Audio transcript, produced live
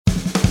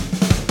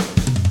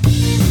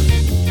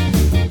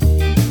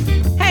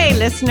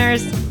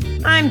listeners.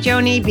 I'm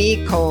Joni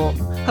B. Cole,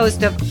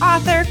 host of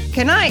Author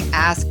Can I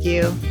Ask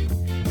You?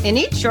 In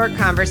each short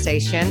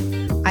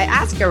conversation, I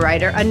ask a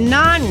writer a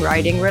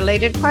non-writing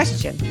related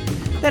question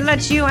that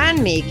lets you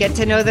and me get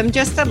to know them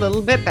just a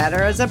little bit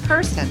better as a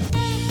person.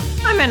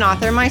 I'm an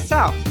author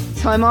myself,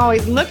 so I'm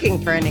always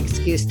looking for an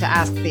excuse to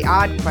ask the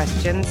odd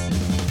questions.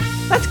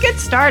 Let's get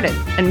started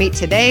and meet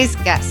today's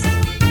guest.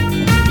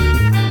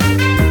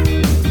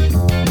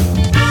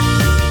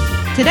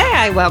 Today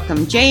I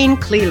welcome Jane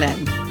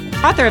Cleland,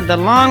 author of the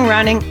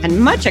long-running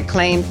and much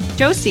acclaimed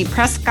Josie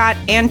Prescott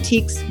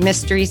Antiques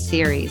Mystery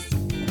Series.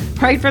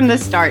 Right from the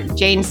start,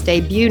 Jane's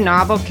debut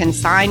novel,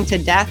 Consigned to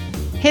Death,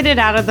 hit it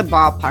out of the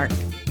ballpark.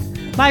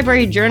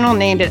 Library Journal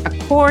named it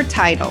a core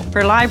title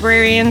for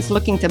librarians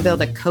looking to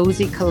build a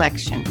cozy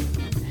collection.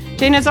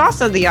 Jane is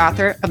also the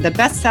author of the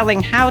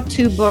best-selling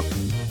how-to book,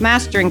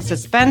 Mastering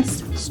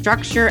Suspense,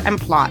 Structure, and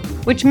Plot,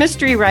 which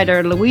mystery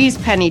writer Louise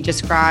Penny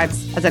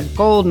describes as a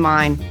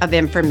goldmine of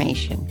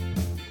information.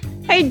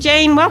 Hey,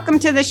 Jane, welcome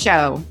to the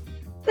show.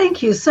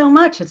 Thank you so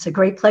much. It's a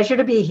great pleasure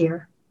to be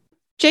here.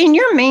 Jane,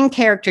 your main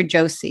character,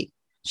 Josie,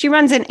 she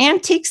runs an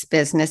antiques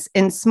business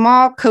in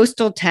small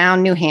coastal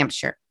town, New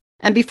Hampshire.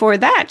 And before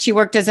that, she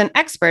worked as an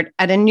expert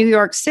at a New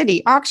York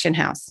City auction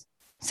house.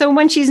 So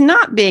when she's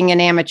not being an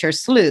amateur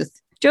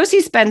sleuth,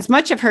 Josie spends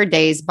much of her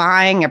days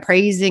buying,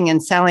 appraising,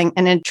 and selling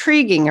an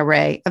intriguing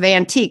array of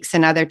antiques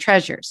and other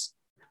treasures.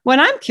 What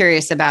I'm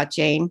curious about,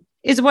 Jane,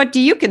 is what do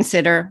you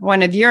consider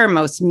one of your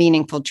most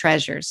meaningful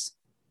treasures?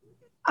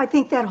 I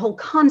think that whole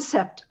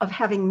concept of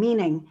having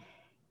meaning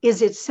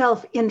is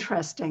itself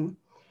interesting.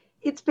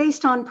 It's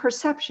based on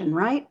perception,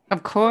 right?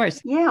 Of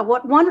course. Yeah,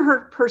 what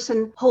one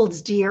person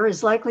holds dear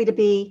is likely to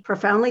be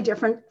profoundly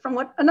different from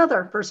what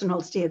another person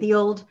holds dear. The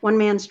old one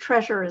man's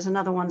treasure is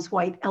another one's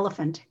white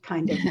elephant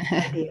kind of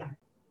idea.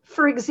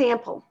 For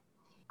example,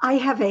 I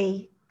have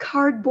a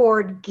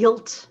cardboard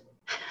gilt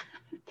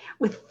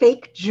with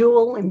fake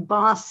jewel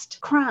embossed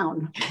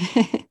crown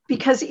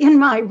because in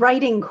my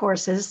writing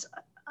courses,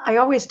 I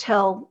always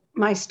tell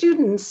my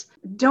students,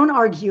 don't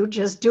argue,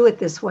 just do it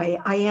this way.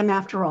 I am,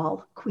 after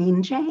all,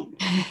 Queen Jane.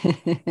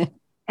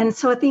 And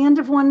so at the end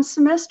of one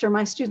semester,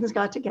 my students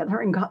got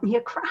together and got me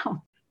a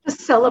crown to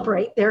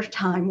celebrate their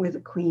time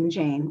with Queen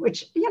Jane,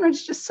 which,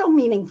 is just so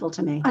meaningful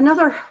to me.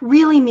 Another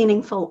really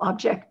meaningful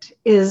object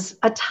is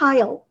a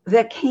tile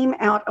that came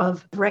out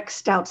of Rex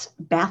Stout's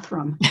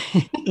bathroom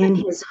in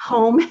his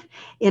home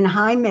in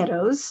High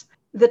Meadows.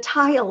 The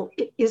tile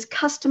is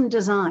custom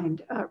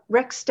designed.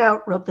 Rex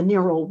Stout wrote the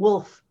Nero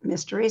Wolfe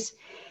mysteries.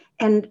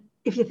 And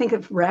if you think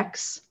of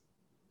Rex,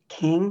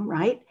 king,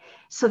 right?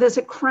 So there's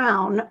a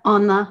crown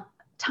on the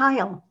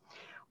tile.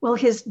 Well,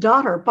 his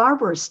daughter,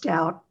 Barbara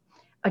Stout,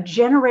 a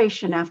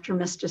generation after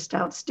Mr.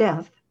 Stout's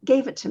death,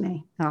 gave it to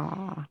me.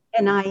 Aww.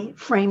 And I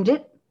framed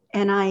it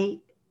and I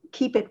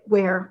keep it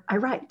where I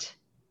write.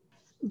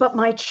 But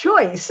my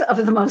choice of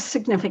the most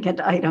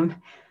significant item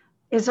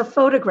is a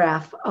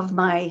photograph of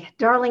my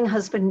darling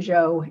husband,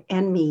 Joe,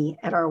 and me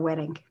at our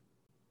wedding.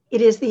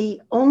 It is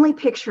the only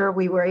picture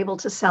we were able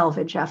to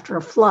salvage after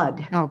a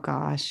flood. Oh,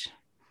 gosh.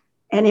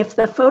 And if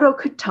the photo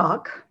could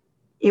talk,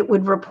 it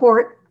would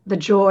report the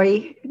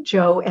joy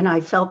Joe and I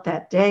felt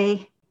that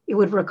day. It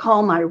would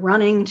recall my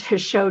running to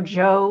show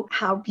Joe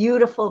how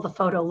beautiful the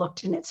photo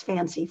looked in its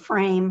fancy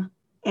frame.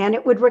 And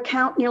it would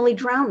recount nearly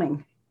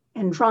drowning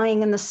and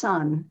drying in the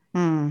sun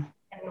and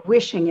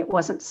wishing it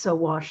wasn't so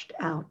washed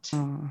out.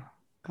 Oh.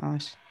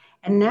 Gosh.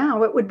 And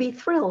now it would be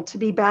thrilled to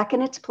be back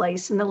in its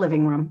place in the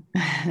living room,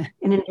 an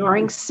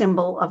enduring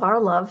symbol of our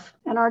love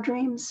and our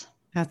dreams.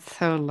 That's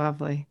so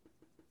lovely.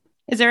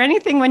 Is there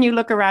anything when you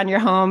look around your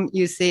home,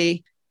 you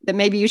see that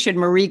maybe you should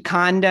Marie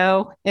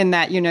Kondo in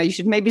that, you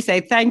should maybe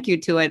say thank you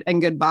to it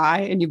and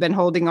goodbye, and you've been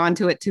holding on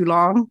to it too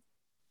long?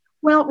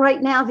 Well,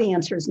 right now the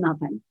answer is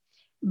nothing.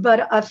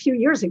 But a few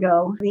years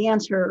ago, the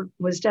answer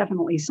was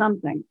definitely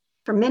something.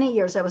 For many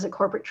years, I was a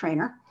corporate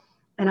trainer,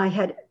 and I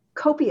had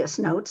copious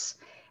notes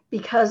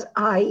because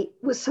I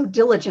was so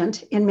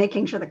diligent in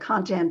making sure the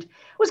content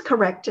was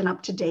correct and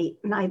up to date.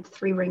 And I had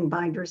 3-ring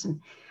binders. And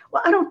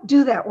well, I don't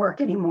do that work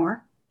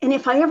anymore. And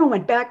if I ever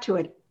went back to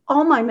it,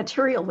 all my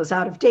material was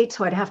out of date,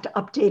 so I'd have to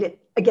update it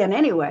again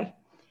anyway.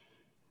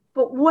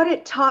 But what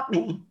it taught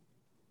me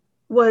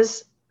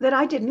was that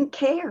I didn't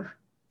care.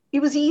 It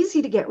was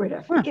easy to get rid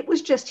of. It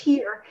was just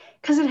here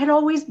because it had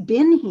always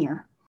been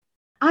here.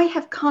 I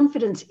have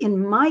confidence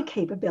in my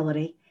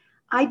capability.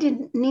 I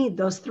didn't need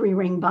those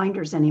 3-ring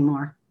binders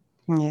anymore.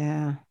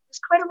 Yeah. It's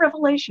quite a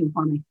revelation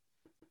for me.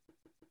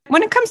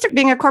 When it comes to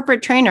being a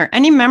corporate trainer,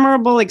 any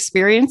memorable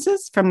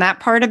experiences from that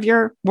part of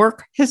your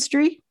work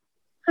history?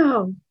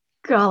 Oh,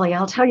 golly,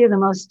 I'll tell you the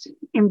most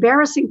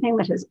embarrassing thing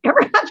that has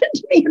ever happened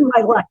to me in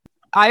my life.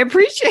 I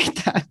appreciate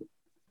that.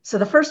 So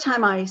the first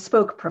time I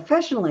spoke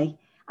professionally,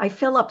 I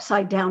fell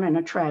upside down in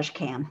a trash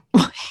can.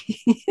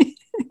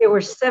 There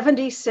were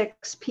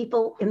 76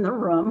 people in the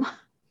room.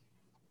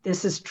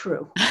 This is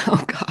true.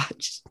 Oh,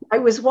 gosh. I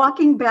was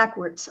walking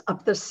backwards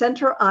up the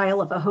center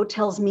aisle of a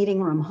hotel's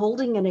meeting room,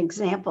 holding an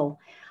example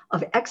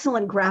of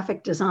excellent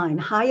graphic design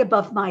high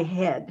above my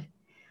head,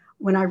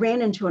 when I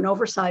ran into an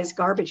oversized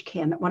garbage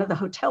can that one of the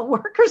hotel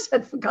workers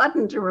had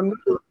forgotten to remove.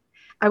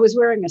 I was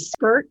wearing a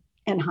skirt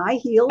and high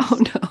heels. Oh,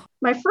 no.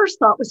 My first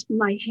thought was for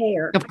my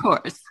hair. Of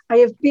course. I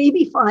have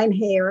baby fine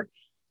hair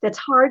that's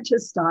hard to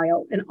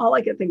style. And all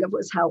I could think of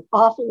was how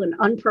awful and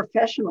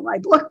unprofessional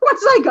I'd look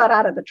once I got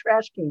out of the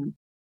trash can.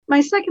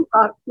 My second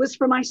thought was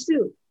for my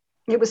suit.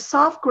 It was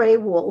soft gray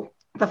wool,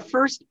 the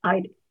first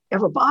I'd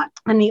ever bought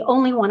and the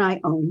only one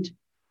I owned.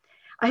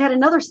 I had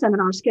another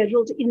seminar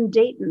scheduled in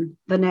Dayton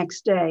the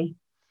next day.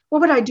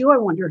 What would I do, I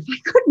wonder, if I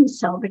couldn't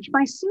salvage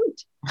my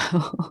suit?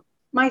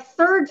 My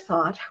third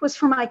thought was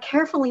for my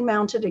carefully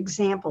mounted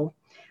example,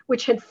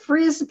 which had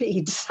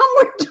frisbeed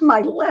somewhere to my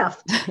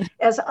left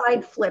as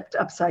I'd flipped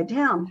upside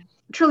down.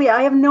 Truly,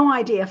 I have no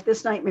idea if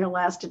this nightmare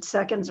lasted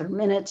seconds or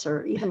minutes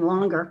or even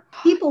longer.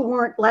 People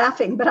weren't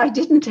laughing, but I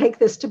didn't take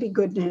this to be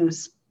good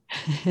news.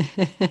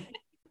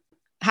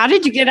 How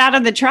did you get out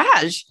of the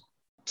trash?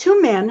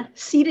 Two men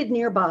seated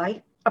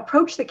nearby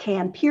approached the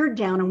can, peered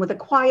down, and with a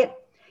quiet,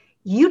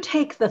 "You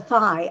take the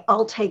thigh,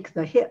 I'll take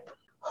the hip,"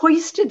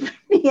 hoisted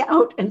me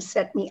out and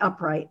set me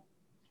upright.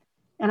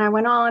 And I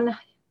went on,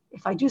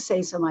 if I do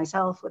say so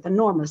myself, with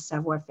enormous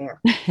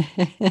savoir-faire,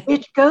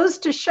 which goes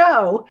to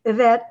show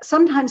that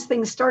sometimes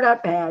things start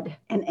out bad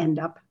and end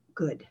up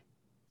good.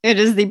 It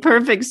is the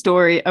perfect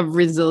story of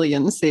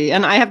resiliency.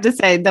 And I have to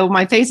say, though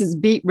my face is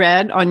beet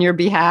red on your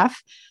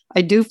behalf,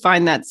 I do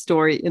find that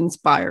story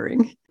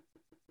inspiring.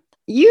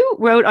 You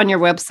wrote on your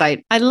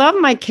website, "I love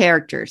my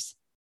characters,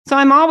 so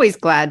I'm always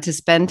glad to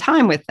spend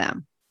time with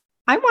them."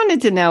 I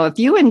wanted to know if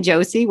you and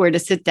Josie were to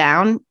sit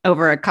down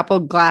over a couple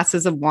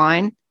glasses of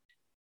wine,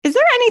 is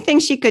there anything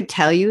she could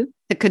tell you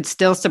that could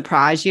still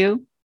surprise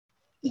you?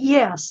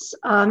 Yes,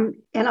 and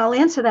I'll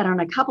answer that on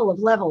a couple of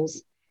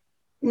levels.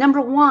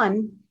 Number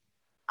one,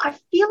 I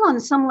feel on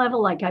some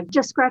level like I've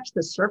just scratched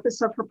the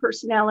surface of her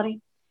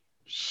personality.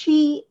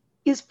 She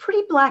is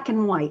pretty black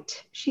and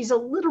white. She's a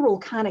literal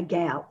kind of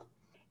gal.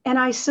 And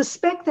I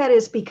suspect that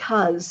is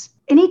because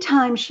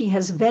anytime she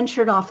has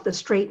ventured off the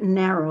straight and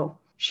narrow,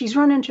 she's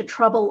run into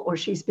trouble or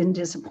she's been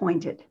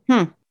disappointed.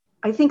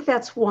 I think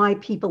that's why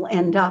people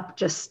end up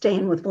just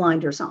staying with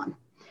blinders on.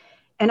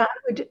 And I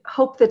would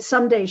hope that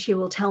someday she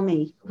will tell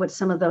me what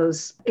some of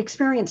those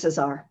experiences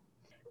are.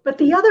 But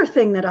the other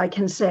thing that I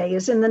can say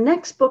is in the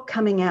next book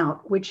coming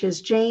out, which is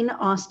Jane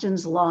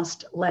Austen's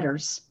Lost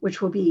Letters, which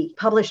will be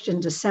published in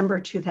December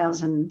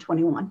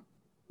 2021,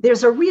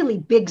 there's a really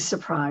big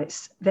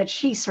surprise that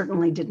she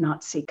certainly did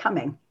not see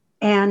coming.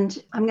 And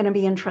I'm going to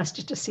be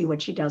interested to see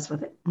what she does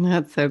with it.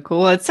 That's so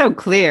cool. It's so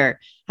clear,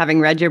 having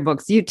read your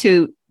books, you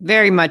two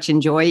very much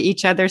enjoy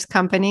each other's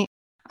company.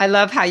 I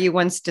love how you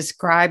once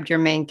described your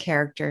main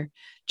character.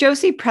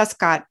 Josie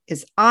Prescott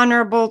is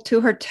honorable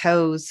to her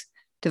toes,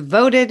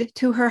 devoted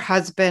to her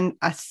husband,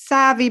 a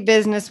savvy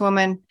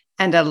businesswoman,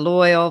 and a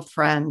loyal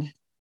friend.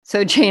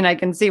 So, Jane, I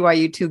can see why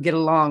you two get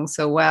along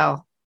so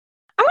well.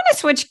 I want to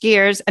switch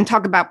gears and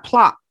talk about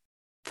plot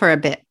for a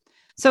bit.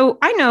 So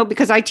I know,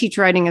 because I teach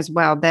writing as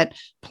well, that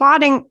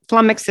plotting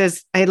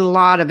flummoxes a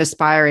lot of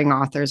aspiring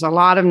authors, a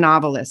lot of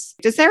novelists.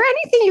 Is there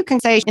anything you can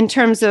say in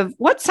terms of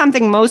what's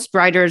something most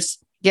writers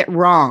get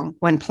wrong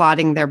when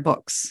plotting their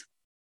books?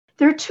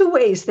 There are two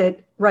ways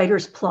that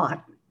writers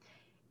plot.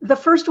 The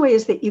first way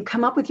is that you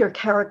come up with your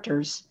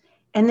characters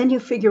and then you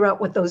figure out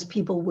what those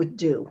people would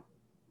do.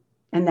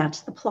 And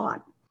that's the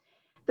plot.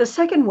 The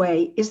second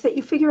way is that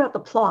you figure out the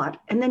plot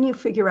and then you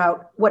figure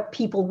out what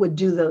people would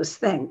do those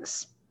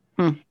things.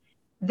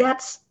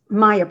 That's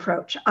my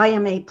approach. I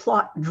am a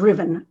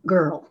plot-driven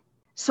girl.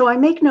 So I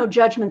make no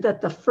judgment that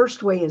the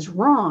first way is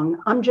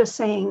wrong. I'm just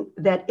saying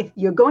that if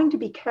you're going to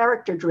be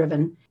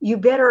character-driven, you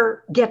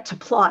better get to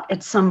plot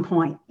at some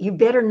point. You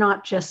better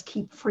not just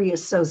keep free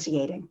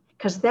associating,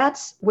 because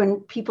that's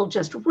when people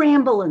just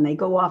ramble and they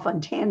go off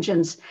on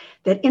tangents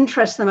that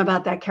interest them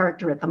about that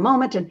character at the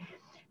moment. And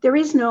there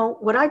is no,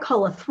 what I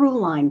call a through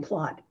line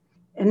plot.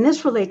 And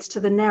this relates to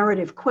the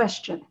narrative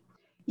question.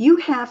 You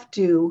have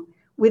to,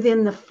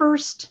 within the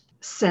first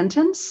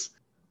sentence,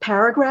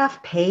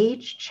 paragraph,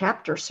 page,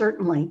 chapter,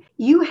 certainly,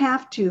 you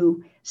have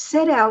to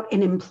set out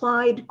an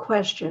implied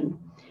question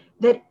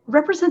that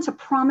represents a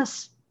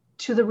promise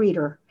to the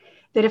reader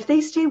that if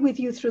they stay with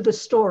you through the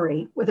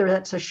story, whether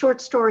that's a short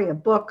story, a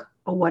book,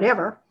 or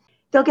whatever,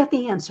 they'll get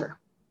the answer.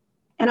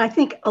 And I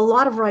think a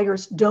lot of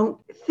writers don't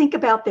think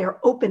about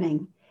their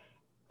opening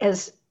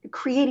as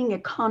creating a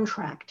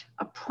contract,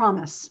 a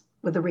promise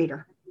with the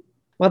reader.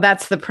 Well,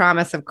 that's the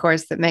promise, of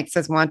course, that makes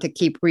us want to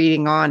keep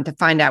reading on to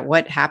find out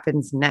what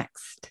happens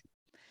next.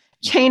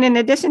 Jane, in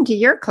addition to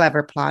your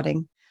clever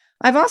plotting,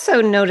 I've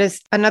also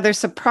noticed another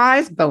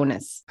surprise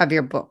bonus of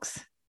your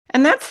books.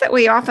 And that's that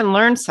we often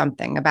learn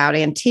something about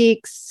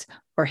antiques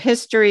or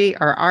history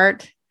or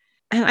art.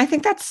 And I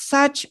think that's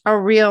such a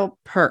real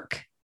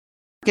perk.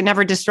 It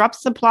never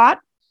disrupts the plot,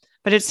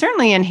 but it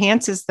certainly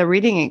enhances the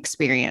reading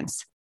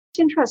experience. It's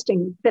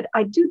interesting that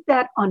I do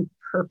that on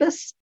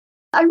purpose.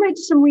 I read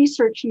some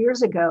research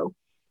years ago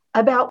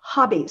about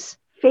hobbies,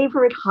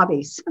 favorite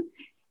hobbies.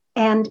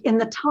 And in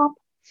the top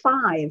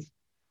 5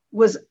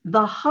 was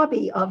the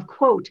hobby of,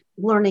 quote,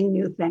 learning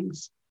new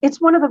things.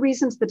 It's one of the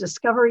reasons the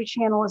Discovery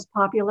Channel is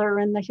popular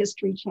and the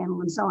History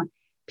Channel and so on.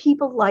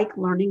 People like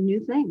learning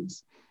new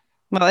things.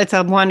 Well, it's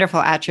a wonderful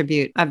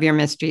attribute of your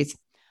mysteries.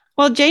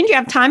 Well, Jane, do you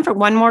have time for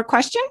one more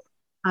question?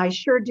 I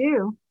sure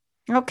do.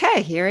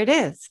 Okay, here it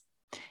is.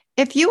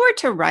 If you were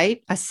to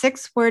write a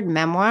 6-word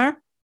memoir,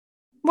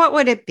 what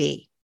would it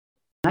be?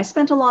 I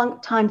spent a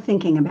long time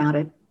thinking about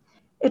it.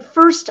 At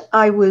first,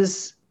 I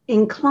was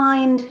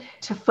inclined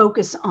to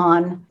focus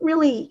on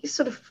really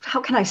sort of how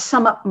can I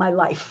sum up my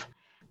life?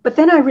 But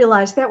then I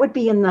realized that would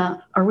be in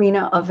the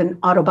arena of an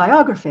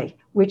autobiography,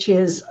 which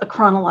is a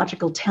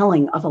chronological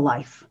telling of a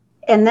life.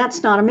 And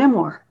that's not a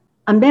memoir.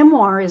 A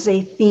memoir is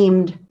a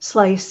themed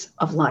slice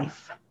of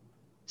life.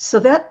 So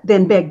that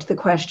then begged the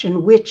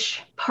question,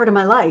 which part of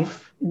my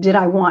life did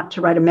I want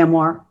to write a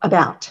memoir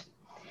about?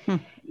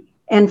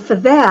 And for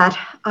that,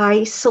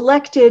 I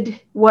selected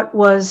what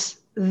was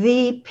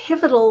the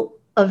pivotal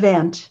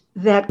event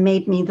that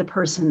made me the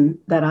person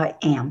that I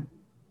am.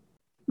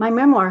 My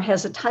memoir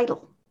has a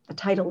title. The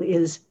title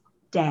is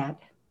Dad.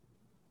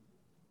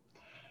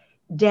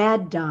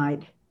 Dad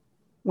died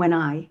when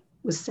I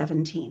was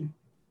 17.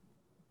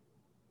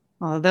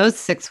 Well, those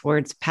 6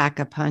 words pack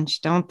a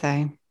punch, don't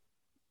they?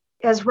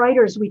 As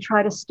writers, we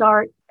try to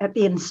start at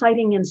the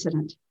inciting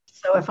incident.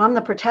 So if I'm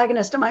the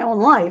protagonist of my own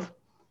life,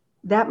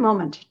 that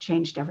moment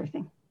changed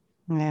everything.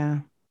 Yeah.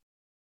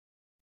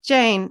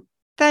 Jane,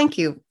 thank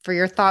you for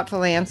your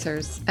thoughtful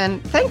answers,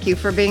 and thank you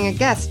for being a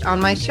guest on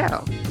my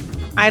show.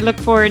 I look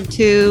forward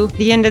to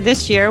the end of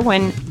this year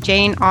when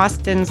Jane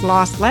Austen's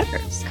Lost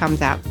Letters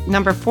comes out,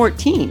 number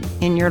 14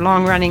 in your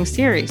long-running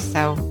series.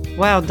 So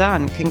well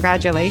done.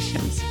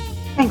 Congratulations.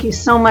 Thank you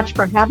so much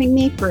for having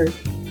me, for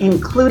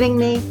including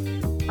me.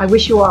 I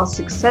wish you all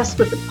success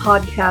with the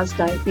podcast.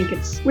 I think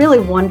it's really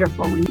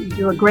wonderful, and you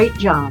do a great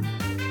job.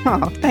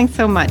 Oh, thanks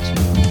so much.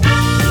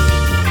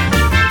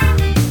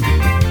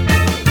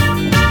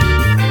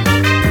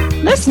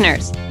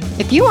 Listeners,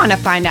 if you want to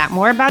find out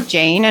more about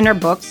Jane and her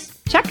books,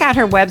 check out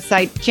her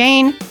website,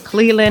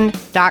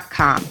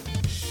 janecleland.com.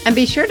 And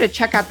be sure to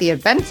check out the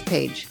events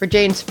page for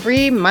Jane's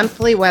free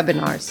monthly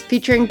webinars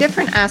featuring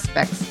different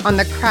aspects on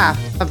the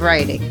craft of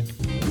writing.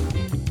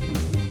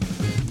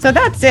 So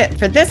that's it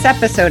for this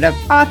episode of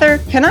Author,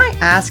 Can I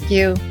Ask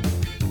You?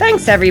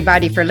 Thanks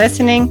everybody for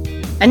listening.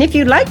 And if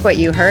you like what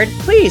you heard,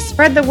 please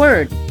spread the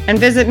word and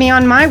visit me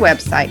on my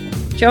website,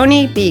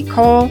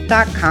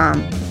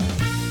 joniebcole.com.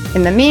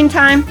 In the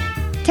meantime,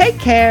 take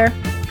care,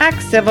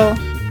 act civil,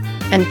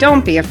 and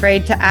don't be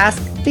afraid to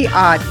ask the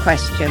odd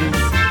questions.